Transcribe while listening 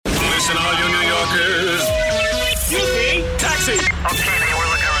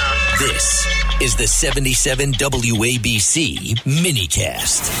This is the 77 WABC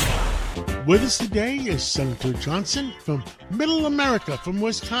minicast. With us today is Senator Johnson from Middle America, from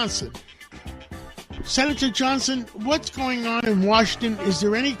Wisconsin. Senator Johnson, what's going on in Washington? Is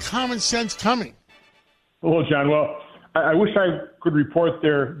there any common sense coming? Hello, John. Well, I wish I could report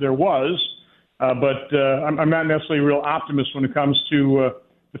there was, but I'm not necessarily a real optimist when it comes to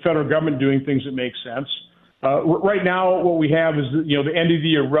the federal government doing things that make sense. Right now, what we have is the end of the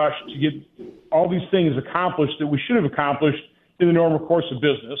year rush to get all these things accomplished that we should have accomplished in the normal course of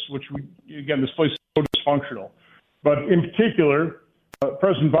business, which this place is so dysfunctional. But in particular,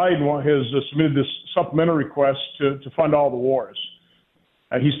 President Biden has submitted this supplemental request to fund all the wars.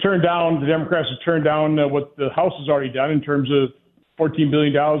 The Democrats have turned down what the House has already done in terms of $14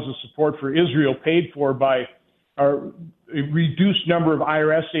 billion of support for Israel, paid for by a reduced number of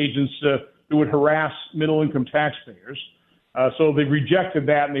IRS agents who would harass middle-income taxpayers. So they've rejected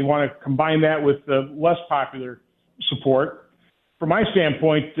that, and they want to combine that with less popular support. From my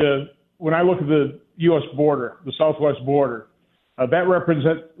standpoint, when I look at the U.S. border, the southwest border, that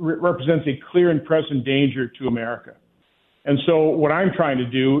represents a clear and present danger to America. And so what I'm trying to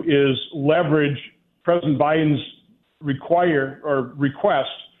do is leverage President Biden's request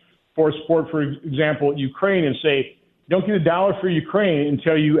for support, for example, Ukraine, and say, don't get a dollar for Ukraine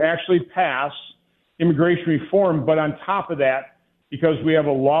until you actually pass immigration reform. But on top of that, because we have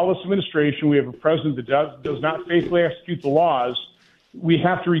a lawless administration, we have a president that does not faithfully execute the laws, we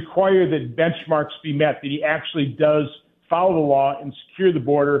have to require that benchmarks be met, that he actually does follow the law and secure the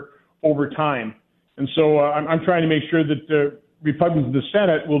border over time. And so I'm trying to make sure that the Republicans in the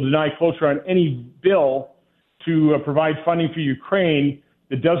Senate will deny cloture on any bill to provide funding for Ukraine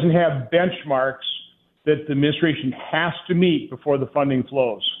that doesn't have benchmarks that the administration has to meet before the funding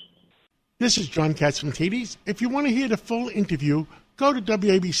flows. This is John Catsimatidis. If you want to hear the full interview, go to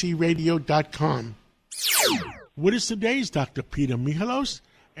WABCRadio.com. With us today is Dr. Peter Michalos,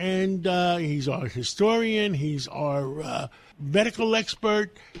 and he's our historian, he's our medical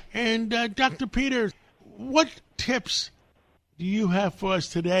expert. And Dr. Peter, what tips do you have for us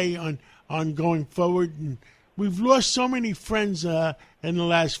today on going forward? And we've lost so many friends in the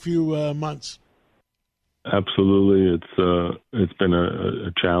last few months. Absolutely. It's been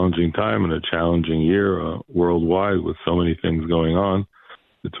a challenging time and a challenging year worldwide, with so many things going on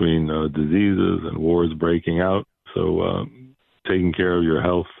between diseases and wars breaking out. So taking care of your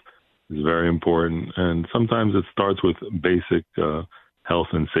health is very important. And sometimes it starts with basic health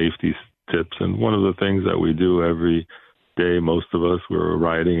and safety tips. And one of the things that we do every day, most of us, we're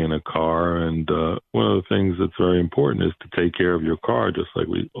riding in a car, and one of the things that's very important is to take care of your car, just like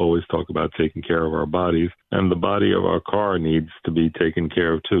we always talk about taking care of our bodies, and the body of our car needs to be taken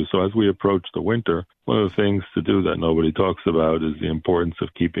care of too. So as we approach the winter, one of the things to do that nobody talks about is the importance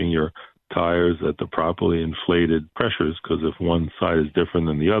of keeping your tires at the properly inflated pressures, because if one side is different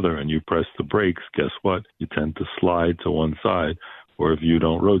than the other and you press the brakes, guess what? You tend to slide to one side. Or if you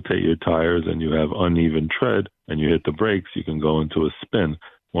don't rotate your tires and you have uneven tread and you hit the brakes, you can go into a spin.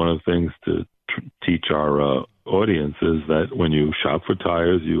 One of the things to teach our audience is that when you shop for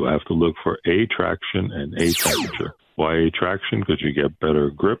tires, you have to look for A, traction, and A, temperature. Why A, traction? Because you get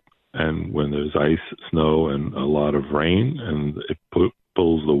better grip. And when there's ice, snow, and a lot of rain, and it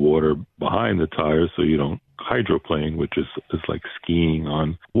pulls the water behind the tires so you don't hydroplane, which is like skiing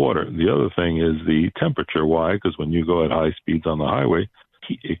on water. The other thing is the temperature. Why? Because when you go at high speeds on the highway,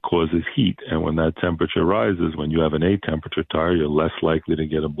 it causes heat. And when that temperature rises, when you have an A temperature tire, you're less likely to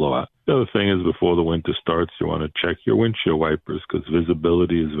get a blowout. The other thing is, before the winter starts, you want to check your windshield wipers, because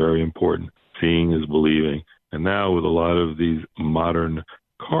visibility is very important. Seeing is believing. And now with a lot of these modern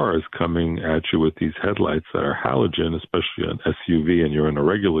cars coming at you with these headlights that are halogen, especially an SUV, and you're in a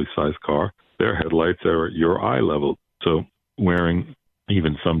regularly sized car, their headlights are at your eye level. So wearing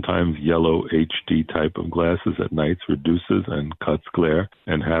even sometimes yellow HD type of glasses at nights reduces and cuts glare.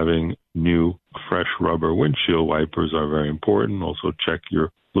 And having new, fresh rubber windshield wipers are very important. Also check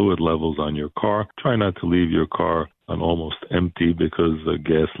your fluid levels on your car. Try not to leave your car on almost empty, because the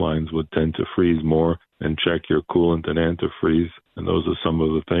gas lines would tend to freeze more. And check your coolant and antifreeze. And those are some of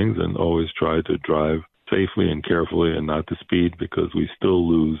the things. And always try to drive safely and carefully and not to speed, because we still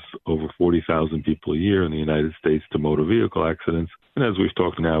lose over 40,000 people a year in the United States to motor vehicle accidents. And as we've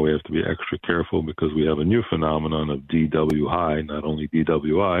talked now, we have to be extra careful, because we have a new phenomenon of DW high, not only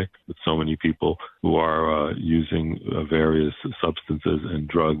DWI, but so many people who are using various substances and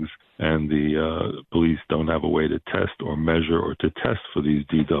drugs, and the police don't have a way to test or measure or to test for these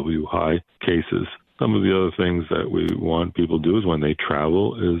DW high cases. some of the other things that we want people to do is when they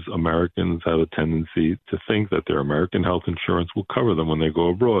travel is Americans have a tendency to think that their American health insurance will cover them when they go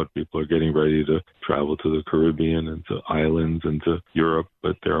abroad. People are getting ready to travel to the Caribbean and to islands and to Europe,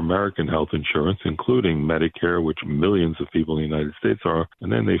 but their American health insurance, including Medicare, which millions of people in the United States are,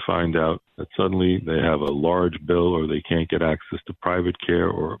 and then they find out that suddenly they have a large bill or they can't get access to private care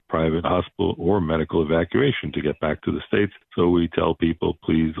or private hospital or medical evacuation to get back to the States. So we tell people,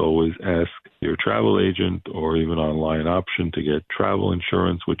 please always ask your travel agent or even online option to get travel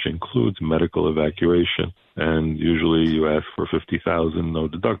insurance, which includes medical evacuation. And usually you ask for $50,000, no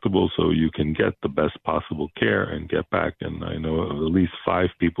deductible, so you can get the best possible care and get back. And I know of at least 5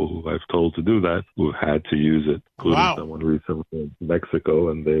 people who I've told to do that who had to use it, including someone recently in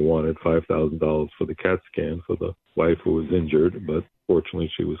Mexico, and they wanted $5,000 for the CAT scan for the wife who was injured, but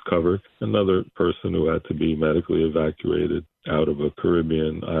fortunately she was covered. Another person who had to be medically evacuated out of a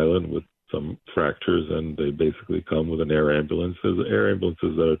Caribbean island with some fractures, and they basically come with an air ambulance. There's air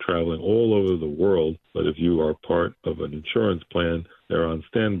ambulances that are traveling all over the world, but if you are part of an insurance plan, they're on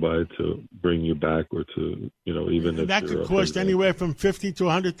standby to bring you back or to, even if that could cost anywhere from $50,000 to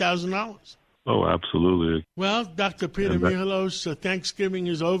 $100,000. Oh, absolutely. Well, Dr. Peter Michalos, Thanksgiving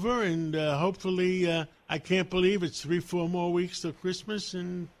is over, and hopefully, I can't believe it's 3-4 more weeks till Christmas,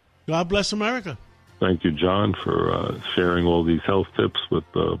 and God bless America. Thank you, John, for sharing all these health tips with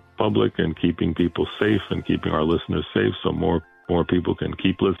the public and keeping people safe and keeping our listeners safe so more people can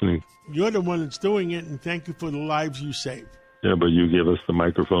keep listening. You're the one that's doing it, and thank you for the lives you save. Yeah, but you give us the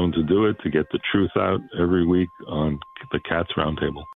microphone to do it, to get the truth out every week on the Cats Roundtable.